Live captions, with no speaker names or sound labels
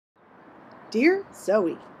Dear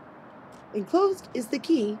Zoe, enclosed is the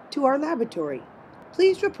key to our laboratory.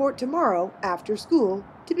 Please report tomorrow after school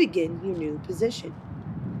to begin your new position.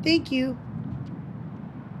 Thank you.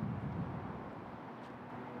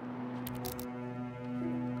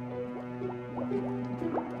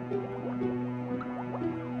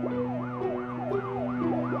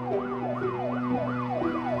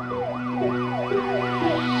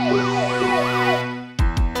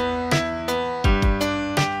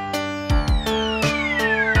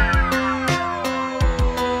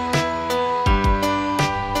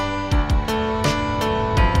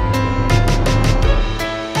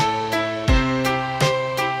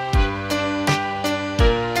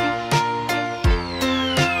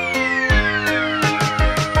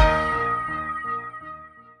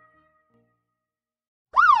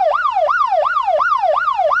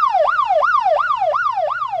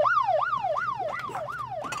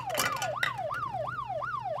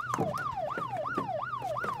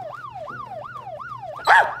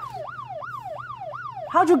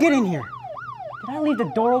 How'd you get in here? Did I leave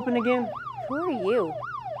the door open again? Who are you?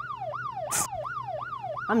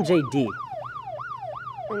 I'm JD.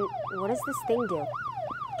 And what does this thing do?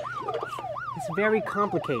 It's very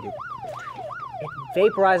complicated. It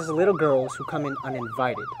vaporizes little girls who come in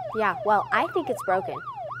uninvited. Yeah, well, I think it's broken.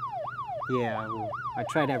 Yeah, well, I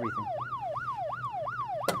tried everything.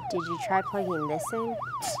 Did you try plugging this in?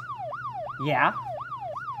 Yeah?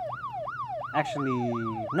 Actually,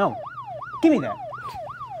 no. Give me that.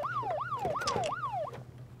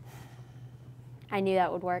 I knew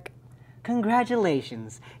that would work.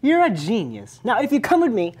 Congratulations. You're a genius. Now, if you come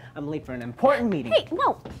with me, I'm late for an important meeting. Hey,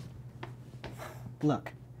 no!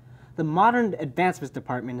 Look, the Modern Advancements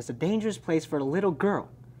Department is a dangerous place for a little girl.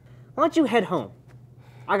 Why don't you head home?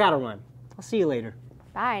 I gotta run. I'll see you later.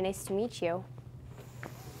 Bye, nice to meet you.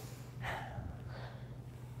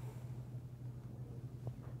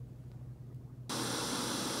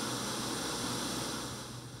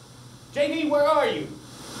 JD, where are you?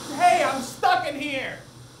 Hey, I'm stuck in here!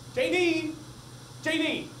 JD!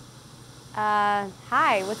 JD!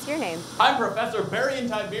 Hi, what's your name? I'm Professor Barry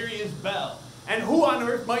Tiberius Bell. And who on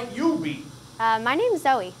earth might you be? My name's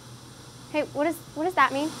Zoe. Hey, what does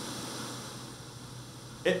that mean?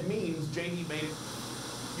 It means JD made it.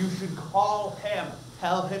 You should call him.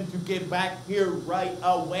 Tell him to get back here right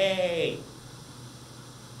away.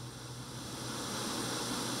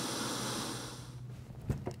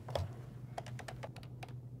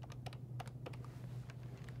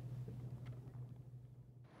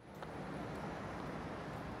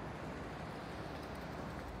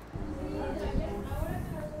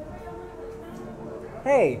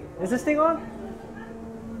 Hey, is this thing on?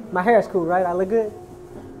 My hair is cool, right? I look good?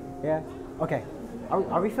 Yeah? Okay.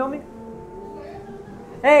 Are we filming?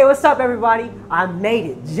 Hey, what's up, everybody? I made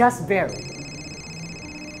it, just barely.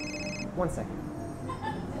 1 second.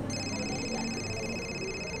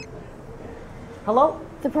 Hello?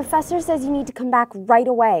 The professor says you need to come back right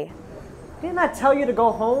away. Didn't I tell you to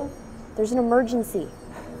go home? There's an emergency.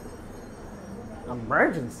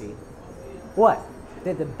 Emergency? What?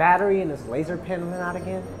 Did the battery in this laser pen run out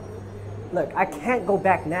again? Look, I can't go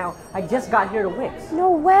back now. I just got here to Wix. No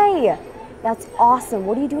way! That's awesome.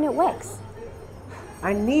 What are you doing at Wix?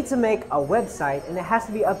 I need to make a website and it has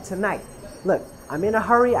to be up tonight. Look, I'm in a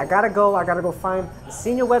hurry. I gotta go find a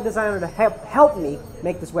senior web designer to help me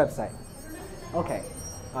make this website. Okay,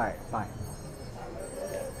 all right, bye.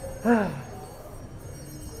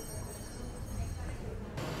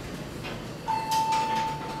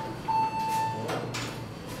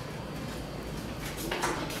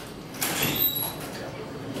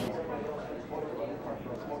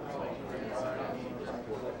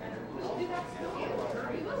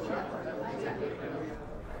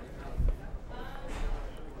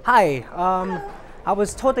 Hi, I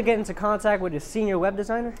was told to get into contact with a senior web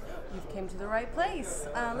designer. You've came to the right place.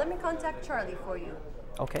 Let me contact Charlie for you.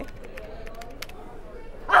 Okay.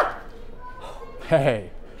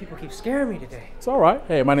 Hey. People keep scaring me today. It's all right.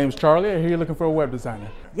 Hey, my name's Charlie. I hear you're looking for a web designer.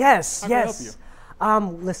 Yes, How can I help yes.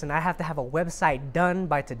 you? Listen, I have to have a website done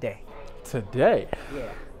by today. Today? Yeah.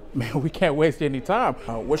 Man, we can't waste any time.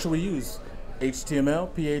 What should we use? HTML,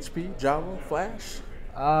 PHP, Java, Flash?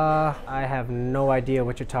 I have no idea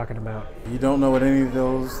what you're talking about. You don't know what any of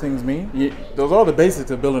those things mean? Those are all the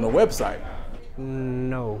basics of building a website.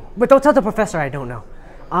 No. But don't tell the professor I don't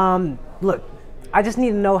know. Look, I just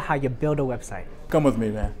need to know how you build a website. Come with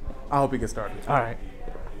me, man. I hope you get started. All right.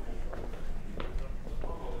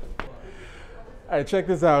 All right, check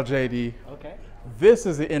this out, JD. Okay. This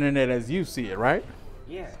is the internet as you see it, right?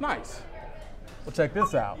 Yeah. It's nice. Well, check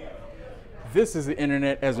this out. This is the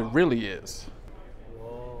internet as it really is.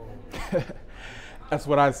 Whoa. That's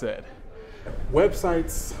what I said.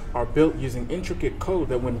 Websites are built using intricate code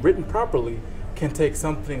that, when written properly, can take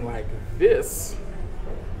something like this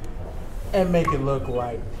and make it look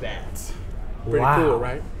like that. Pretty cool,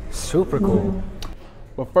 right? Super cool.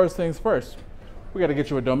 But first things first, we got to get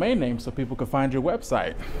you a domain name so people can find your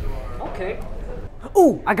website. Okay.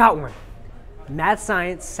 Ooh, I got one.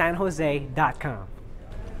 madsciencesanjose.com.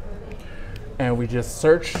 And we just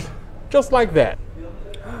search just like that.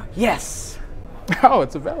 Yes. Oh,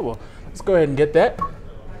 it's available. Let's go ahead and get that.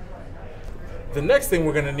 The next thing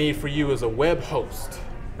we're going to need for you is a web host.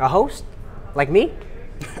 A host? Like me?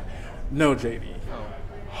 No, JD.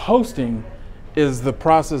 Hosting is the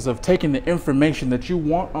process of taking the information that you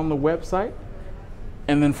want on the website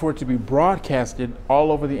and then for it to be broadcasted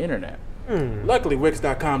all over the internet. Luckily,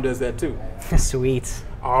 Wix.com does that too. Sweet.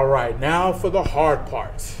 All right, now for the hard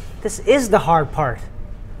part. This is the hard part.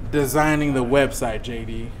 Designing the website,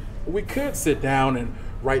 JD. We could sit down and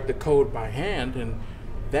write the code by hand, and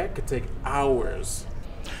that could take hours.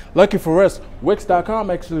 Lucky for us, Wix.com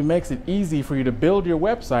actually makes it easy for you to build your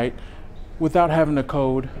website without having to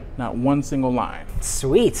code not one single line.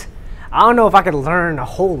 Sweet. I don't know if I could learn a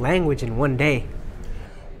whole language in one day.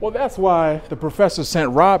 Well, that's why the professor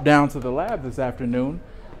sent Rob down to the lab this afternoon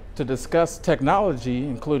to discuss technology,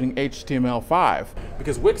 including HTML5,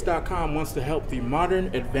 because Wix.com wants to help the modern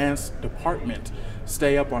advanced department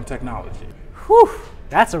stay up on technology. Whew,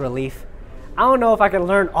 that's a relief. I don't know if I could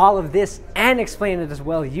learn all of this and explain it as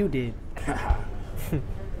well you did.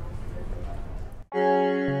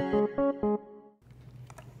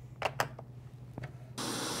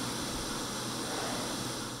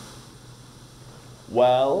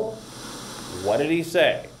 Well, what did he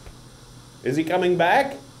say? Is he coming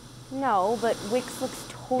back? No, but Wix looks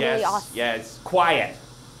totally awesome. Yes, quiet.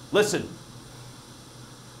 Listen,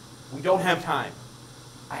 we don't have time.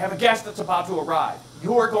 I have a guest that's about to arrive.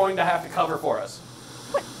 You are going to have to cover for us.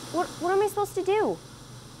 What am I supposed to do?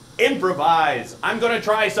 Improvise. I'm going to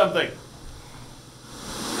try something.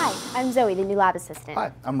 Hi, I'm Zoe, the new lab assistant.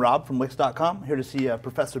 Hi, I'm Rob from Wix.com, here to see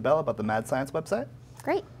Professor Bell about the Mad Science website.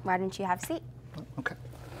 Great. Why don't you have a seat? Okay.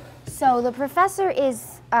 So the professor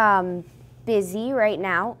is busy right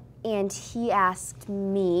now, and he asked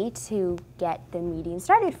me to get the meeting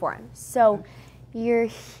started for him. So you're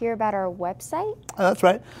here about our website? That's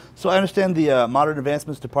right. So I understand the Modern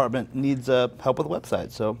Advancements Department needs help with the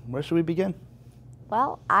website, so where should we begin?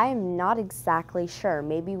 Well, I'm not exactly sure.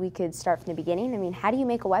 Maybe we could start from the beginning. I mean, how do you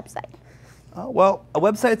make a website? Well, a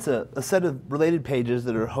website's a set of related pages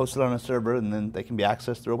that are hosted on a server, and then they can be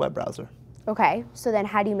accessed through a web browser. Okay, so then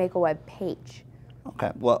how do you make a web page? Okay,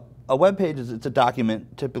 well, a web page it's a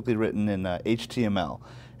document typically written in HTML,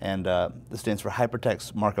 and this stands for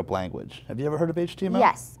Hypertext Markup Language. Have you ever heard of HTML?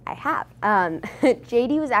 Yes, I have.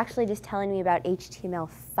 JD was actually just telling me about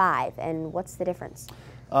HTML5, and what's the difference?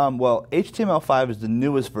 Well, HTML5 is the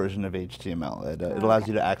newest version of HTML. It allows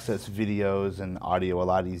you to access videos and audio a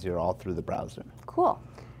lot easier all through the browser. Cool.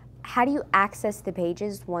 How do you access the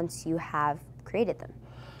pages once you have created them?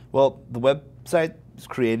 Well, the website is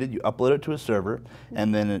created, you upload it to a server,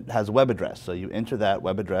 and then it has a web address. So you enter that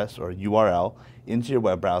web address or URL into your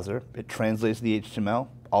web browser. It translates the HTML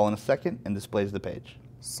all in a second and displays the page.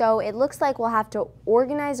 So it looks like we'll have to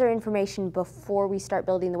organize our information before we start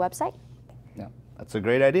building the website? Yeah, that's a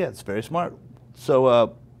great idea. It's very smart.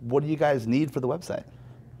 So what do you guys need for the website?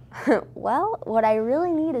 Well, what I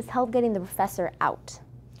really need is help getting the professor out.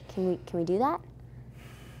 Can we do that?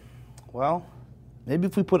 Well, maybe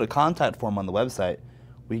if we put a contact form on the website,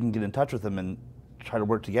 we can get in touch with him and try to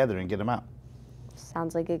work together and get him out.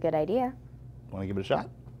 Sounds like a good idea. Want to give it a shot?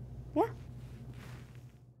 Yeah.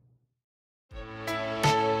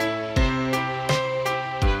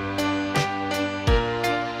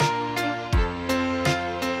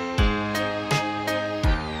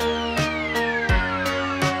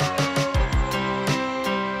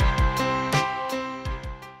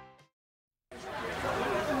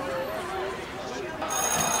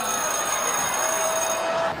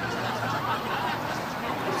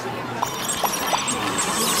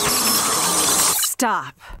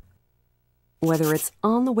 Stop. Whether it's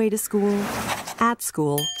on the way to school, at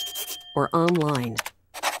school, or online,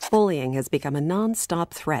 bullying has become a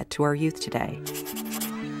non-stop threat to our youth today.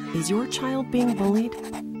 Is your child being bullied?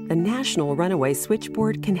 The National Runaway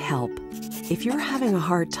Switchboard can help. If you're having a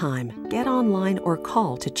hard time, get online or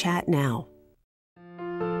call to chat now.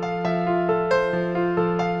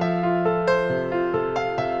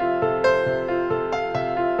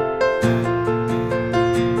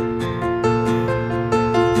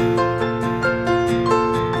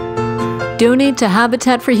 Donate to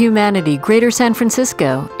Habitat for Humanity Greater San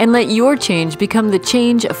Francisco and let your change become the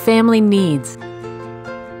change a family needs.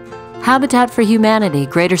 Habitat for Humanity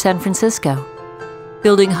Greater San Francisco,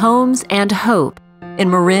 building homes and hope in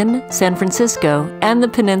Marin, San Francisco, and the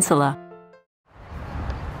Peninsula.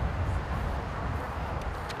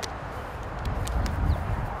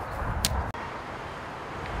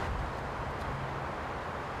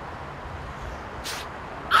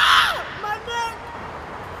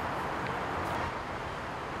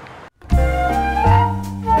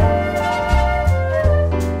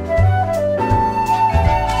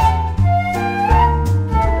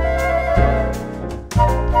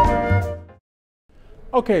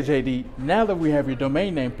 Okay, JD, now that we have your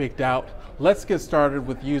domain name picked out, let's get started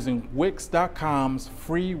with using Wix.com's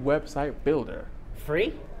free website builder.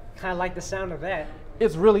 Free? Kind of like the sound of that.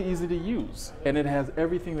 It's really easy to use, and it has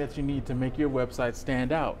everything that you need to make your website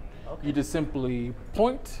stand out. Okay. You just simply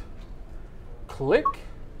point, click,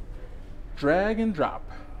 drag and drop.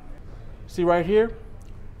 See right here?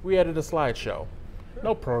 We added a slideshow.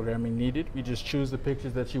 No programming needed. You just choose the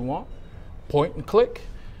pictures that you want, point and click,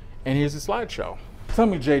 and here's the slideshow. Tell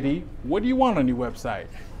me, JD, what do you want on your website?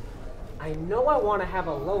 I know I want to have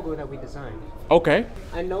a logo that we designed. Okay.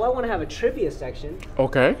 I know I want to have a trivia section.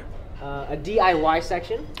 Okay. A DIY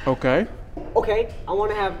section. Okay. Okay, I want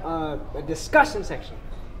to have a discussion section.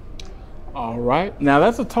 All right. Now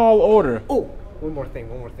that's a tall order. Oh, one more thing.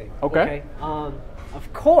 Okay.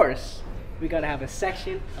 Of course, we got to have a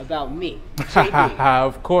section about me, JD.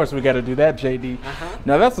 Of course, we got to do that, JD.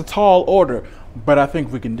 Now that's a tall order, but I think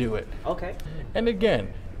we can do it. Okay. And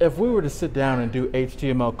again, if we were to sit down and do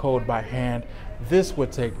HTML code by hand, this would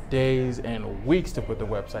take days and weeks to put the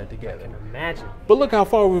website together. I can imagine. But look how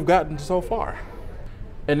far we've gotten so far.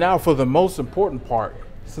 And now for the most important part,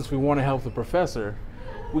 since we want to help the professor,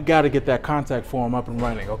 we got to get that contact form up and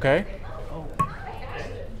running, okay?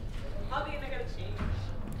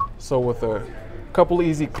 So with a couple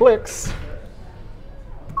easy clicks,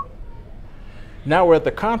 now we're at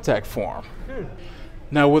the contact form.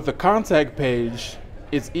 Now with the contact page,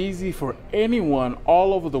 it's easy for anyone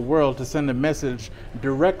all over the world to send a message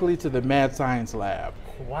directly to the M.A.D Science Lab.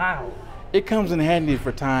 Wow. It comes in handy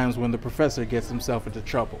for times when the professor gets himself into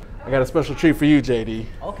trouble. I got a special treat for you, JD.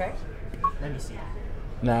 Okay. Let me see.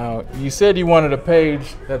 Now, you said you wanted a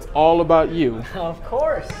page that's all about you. Of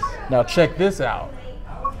course. Now check this out.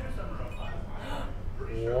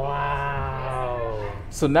 Wow.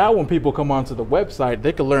 So now when people come onto the website,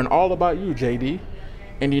 they can learn all about you, JD.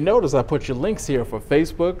 And you notice I put your links here for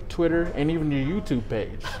Facebook, Twitter, and even your YouTube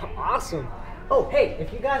page. Awesome. Oh, hey,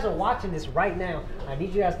 if you guys are watching this right now, I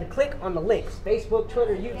need you guys to click on the links. Facebook,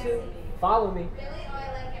 Twitter, YouTube, follow me.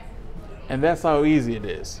 And that's how easy it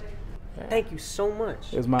is. Thank you so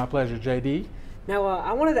much. It's my pleasure, JD. Now,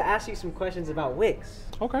 I wanted to ask you some questions about Wix.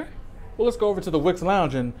 Okay. Well, let's go over to the Wix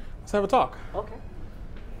Lounge and let's have a talk. Okay.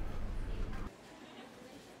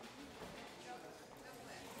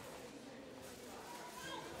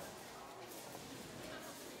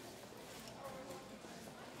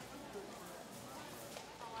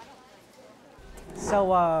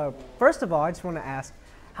 So, first of all, I just want to ask,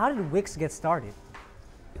 how did Wix get started?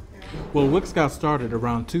 Well, Wix got started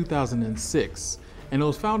around 2006, and it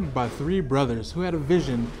was founded by three brothers who had a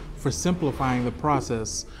vision for simplifying the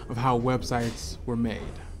process of how websites were made.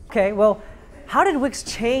 Okay, well, how did Wix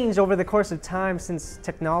change over the course of time since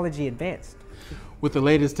technology advanced? With the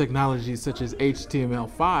latest technologies such as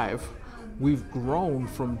HTML5, we've grown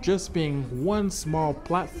from just being one small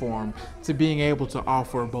platform to being able to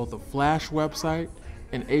offer both a Flash website,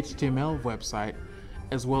 an HTML website,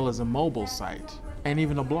 as well as a mobile site, and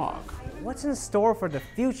even a blog. What's in store for the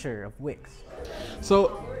future of Wix?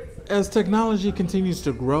 So, as technology continues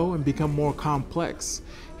to grow and become more complex,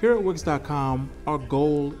 here at Wix.com, our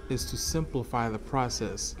goal is to simplify the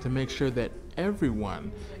process to make sure that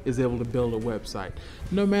everyone is able to build a website,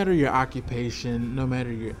 no matter your occupation, no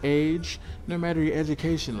matter your age, no matter your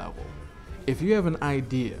education level. If you have an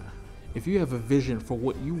idea, if you have a vision for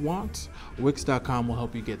what you want, Wix.com will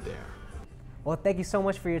help you get there. Well, thank you so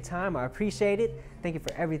much for your time. I appreciate it. Thank you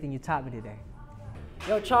for everything you taught me today.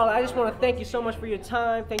 Yo, Charlie, I just want to thank you so much for your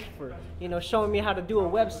time. Thank you for, showing me how to do a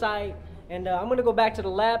website. And I'm going to go back to the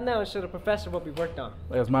lab now and show the professor what we worked on.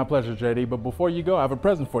 It's my pleasure, JD. But before you go, I have a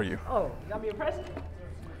present for you. Oh, you got me a present?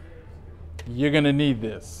 You're going to need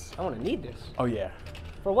this. I want to need this. Oh, yeah.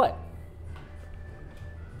 For what?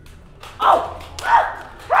 Oh!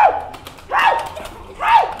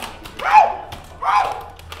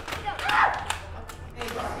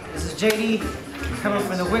 This is JD coming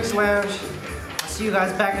from the Wix Lounge. I'll see you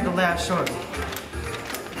guys back in the lab shortly.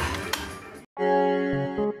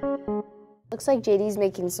 looks like JD's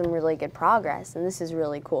making some really good progress, and this is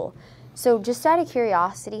really cool. So just out of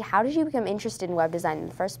curiosity, how did you become interested in web design in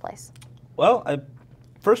the first place? Well, I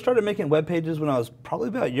first started making web pages when I was probably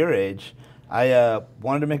about your age. I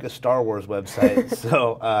wanted to make a Star Wars website,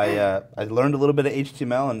 so I learned a little bit of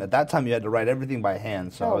HTML, and at that time you had to write everything by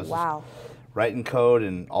hand. So I was just writing code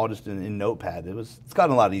and all just in Notepad. It's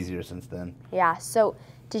gotten a lot easier since then. Yeah. So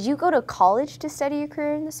did you go to college to study a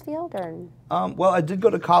career in this field, or? Well, I did go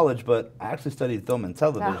to college, but I actually studied film and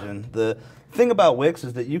television. The thing about Wix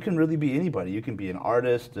is that you can really be anybody. You can be an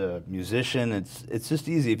artist, a musician. It's just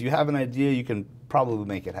easy. If you have an idea, you can probably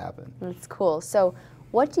make it happen. That's cool. So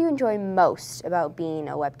what do you enjoy most about being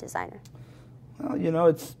a web designer? Well, you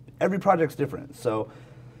know, every project's different. So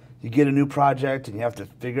you get a new project and you have to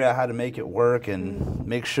figure out how to make it work and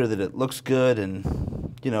make sure that it looks good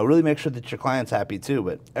and, you know, really make sure that your client's happy too.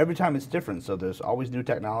 But every time it's different, so there's always new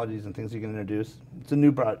technologies and things you can introduce. It's a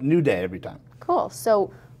new day every time. Cool.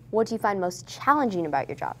 So what do you find most challenging about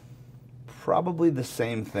your job? Probably the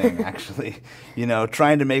same thing, actually. You know,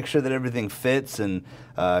 trying to make sure that everything fits and,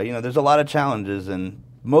 you know, there's a lot of challenges and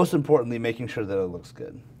most importantly, making sure that it looks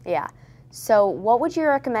good. Yeah. So what would you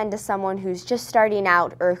recommend to someone who's just starting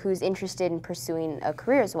out or who's interested in pursuing a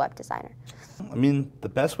career as a web designer? I mean, the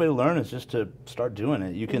best way to learn is just to start doing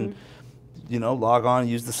it. You can, you know, log on,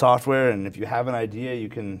 use the software, and if you have an idea, you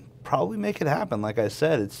can probably make it happen. Like I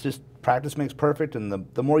said, it's just practice makes perfect, and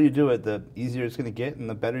the more you do it, the easier it's going to get and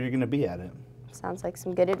the better you're going to be at it. Sounds like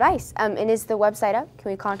some good advice. And is the website up?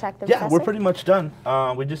 Can we contact the professor? Yeah, we're pretty much done.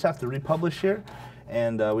 We just have to republish here,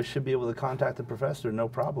 and we should be able to contact the professor, no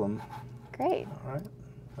problem. Great. All right.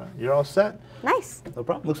 You're all set? Nice. No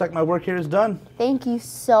problem. Looks like my work here is done. Thank you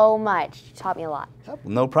so much. You taught me a lot. Yep,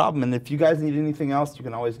 no problem. And if you guys need anything else, you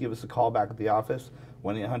can always give us a call back at the office,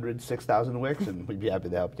 1-800-6000-WIX, and we'd be happy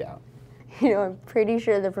to help you out. You know, I'm pretty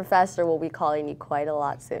sure the professor will be calling you quite a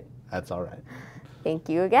lot soon. That's all right. Thank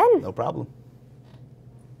you again. No problem.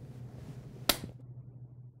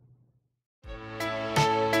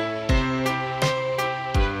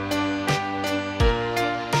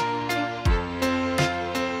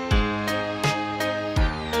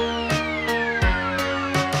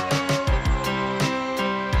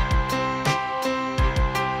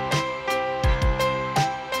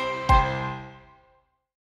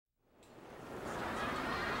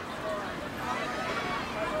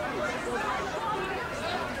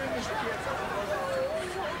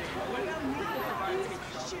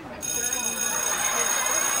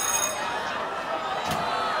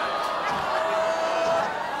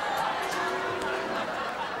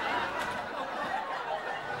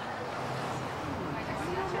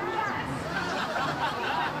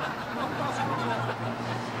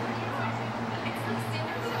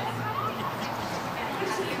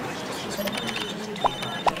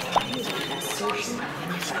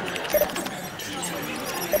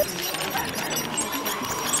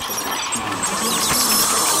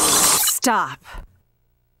 Stop.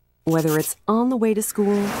 Whether it's on the way to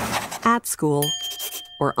school, at school,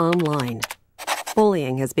 or online,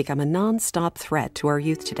 bullying has become a non-stop threat to our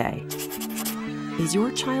youth today. Is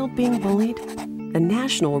your child being bullied? The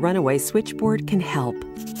National Runaway Switchboard can help.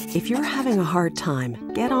 If you're having a hard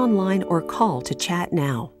time, get online or call to chat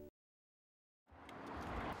now.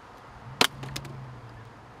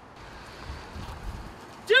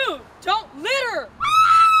 Dude, don't litter!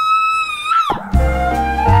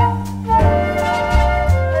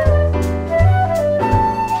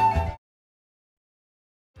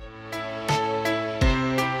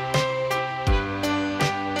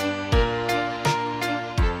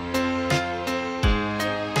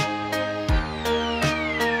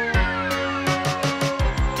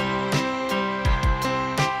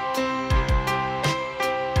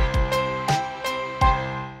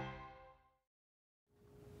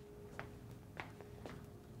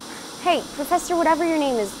 Hey, Professor, whatever your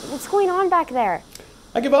name is, what's going on back there?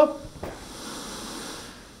 I give up.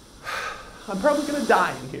 I'm probably gonna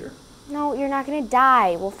die in here. No, you're not gonna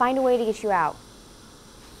die. We'll find a way to get you out.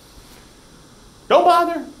 Don't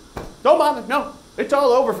bother. Don't bother. No, it's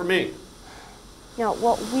all over for me. No,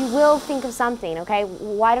 well, we will think of something, okay?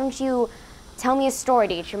 Why don't you tell me a story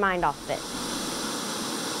to get your mind off of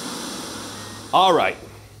it? All right.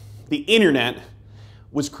 The internet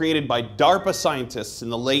was created by DARPA scientists in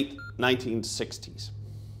the late 1960s.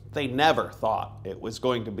 They never thought it was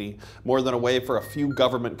going to be more than a way for a few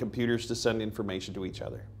government computers to send information to each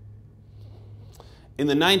other. In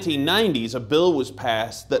the 1990s, a bill was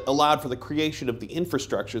passed that allowed for the creation of the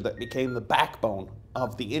infrastructure that became the backbone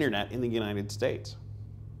of the internet in the United States.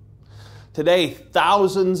 Today,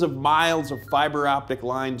 thousands of miles of fiber optic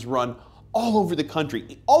lines run all over the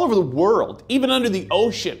country, all over the world, even under the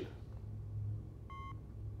ocean.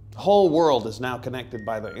 The whole world is now connected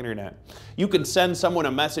by the internet. You can send someone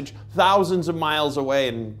a message thousands of miles away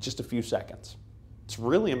in just a few seconds. It's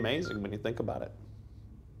really amazing when you think about it.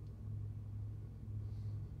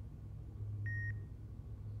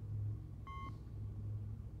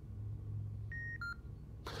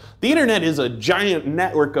 The internet is a giant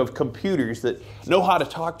network of computers that know how to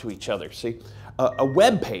talk to each other. See, a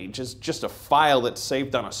web page is just a file that's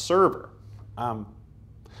saved on a server. And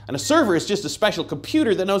a server is just a special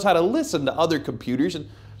computer that knows how to listen to other computers and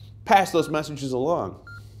pass those messages along.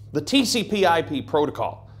 The TCP/IP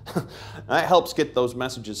protocol, that helps get those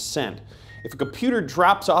messages sent. If a computer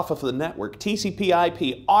drops off of the network,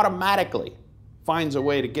 TCP/IP automatically finds a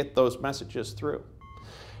way to get those messages through.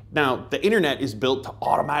 Now, the internet is built to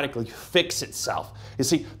automatically fix itself. You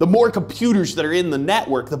see, the more computers that are in the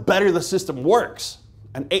network, the better the system works.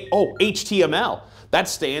 And HTML, that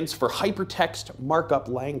stands for Hypertext Markup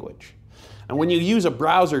Language. And when you use a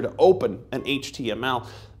browser to open an HTML,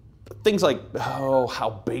 things like,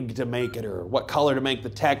 how big to make it or what color to make the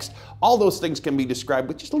text, all those things can be described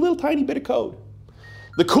with just a little tiny bit of code.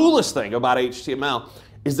 The coolest thing about HTML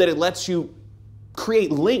is that it lets you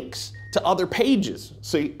create links to other pages.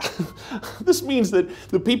 See, this means that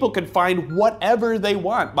the people can find whatever they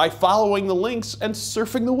want by following the links and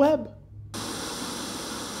surfing the web.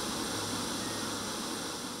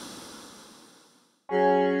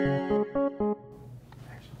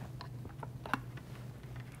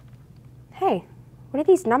 Hey, what are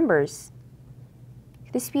these numbers?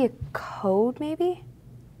 Could this be a code, maybe?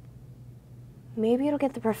 Maybe it'll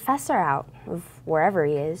get the professor out of wherever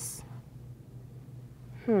he is.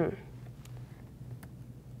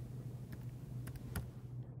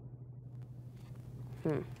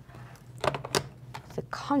 With the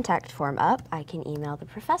contact form up, I can email the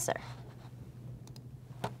professor.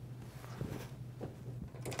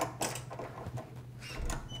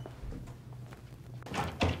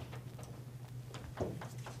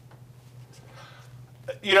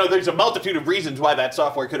 You know, there's a multitude of reasons why that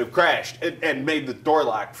software could have crashed and made the door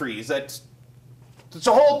lock freeze. It's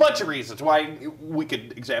a whole bunch of reasons why we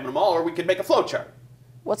could examine them all, or we could make a flow chart.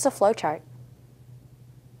 What's a flow chart?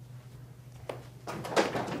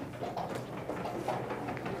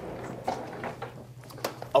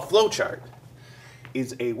 A flow chart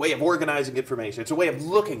is a way of organizing information. It's a way of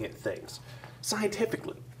looking at things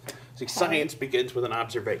scientifically. See, science begins with an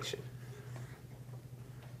observation.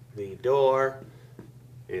 The door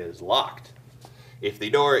is locked. If the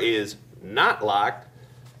door is not locked,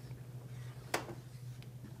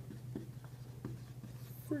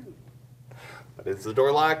 but is the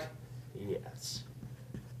door locked? Yes.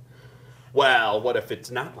 Well, what if it's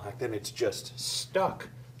not locked? Then it's just stuck.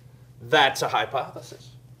 That's a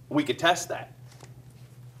hypothesis. We could test that.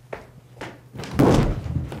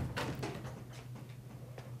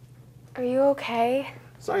 Are you okay?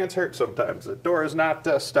 Science hurts sometimes. The door is not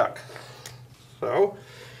stuck. So,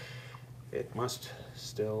 it must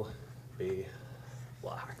still be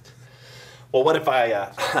locked. Well, what if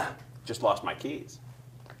I just lost my keys?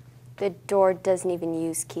 The door doesn't even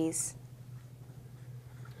use keys.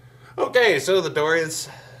 Okay, so the door is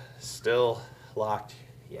still locked,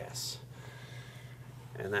 yes.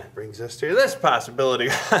 And that brings us to this possibility,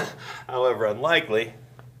 however unlikely,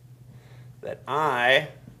 that I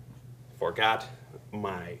forgot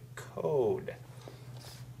my code.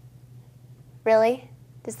 Really?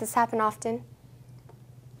 Does this happen often?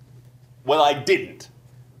 Well, I didn't.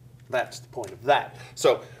 That's the point of that.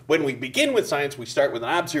 So when we begin with science, we start with an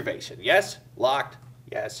observation. Yes, locked,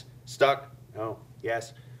 yes, stuck, no,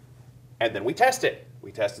 yes. And then we test it.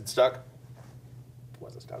 We tested stuck,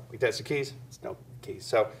 wasn't stuck. We tested keys, it's no keys.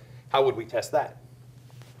 So how would we test that?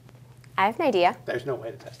 I have an idea. There's no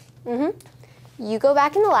way to test it. You go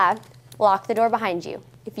back in the lab, lock the door behind you.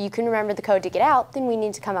 If you can remember the code to get out, then we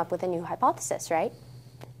need to come up with a new hypothesis, right?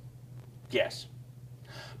 Yes.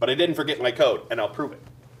 But I didn't forget my code, and I'll prove it.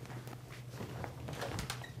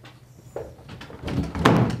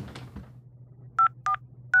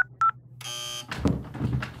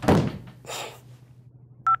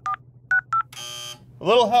 A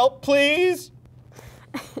little help, please?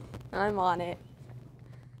 I'm on it.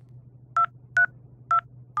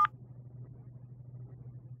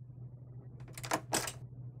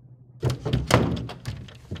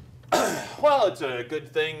 Well, it's a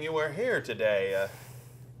good thing you were here today.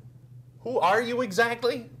 Who are you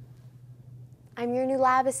exactly? I'm your new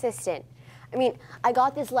lab assistant. I mean, I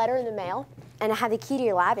got this letter in the mail, and it had the key to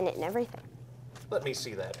your lab in it and everything. Let me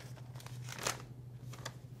see that.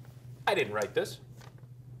 I didn't write this.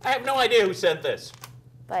 I have no idea who sent this.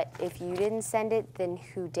 But if you didn't send it, then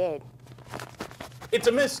who did? It's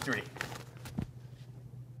a mystery.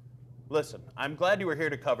 Listen, I'm glad you were here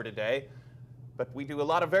to cover today, but we do a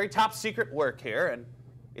lot of very top secret work here, and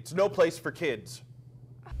it's no place for kids.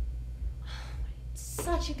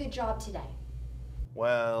 Such a good job today.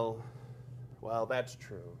 Well, that's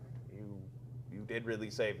true. You did really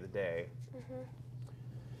save the day.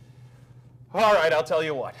 All right, I'll tell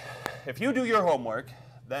you what. If you do your homework,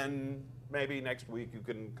 then maybe next week you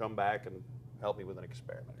can come back and help me with an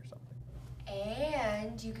experiment or something.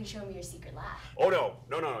 And you can show me your secret lab. Oh, no.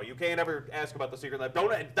 You can't ever ask about the secret lab.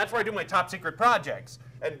 That's where I do my top secret projects.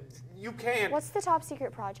 And you can't. What's the top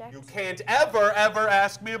secret project? You can't ever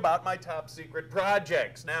ask me about my top secret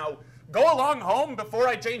projects. Now, go along home before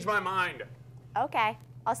I change my mind. Okay.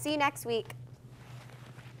 I'll see you next week.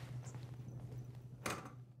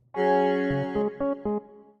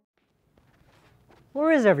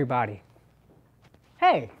 Where is everybody?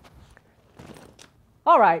 Hey.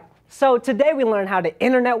 All right, so today we learned how the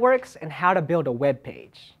internet works and how to build a web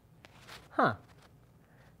page. Huh.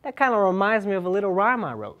 That kind of reminds me of a little rhyme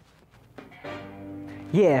I wrote.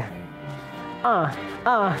 Yeah. I'ma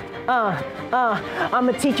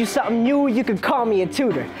teach you something new, you can call me a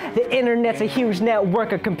tutor. The internet's a huge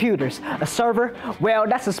network of computers. A server? Well,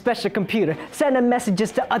 that's a special computer. Sending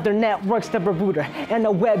messages to other networks to router. And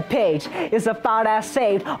a web page is a file that's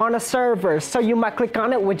saved on a server. So you might click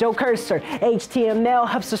on it with your cursor. HTML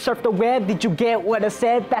helps to surf the web. Did you get what I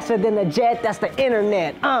said? Faster than a jet, that's the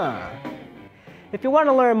internet. If you want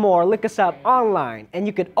to learn more, look us up online, and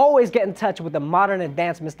you can always get in touch with the Modern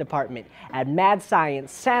Advancements Department at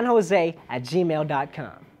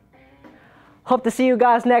madsciencesanjose@gmail.com. Hope to see you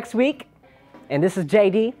guys next week, and this is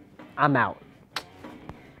JD. I'm out.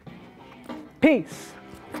 Peace.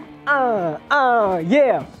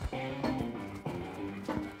 Yeah.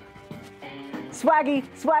 Swaggy,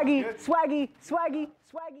 swaggy, swaggy, swaggy,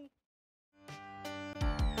 swaggy.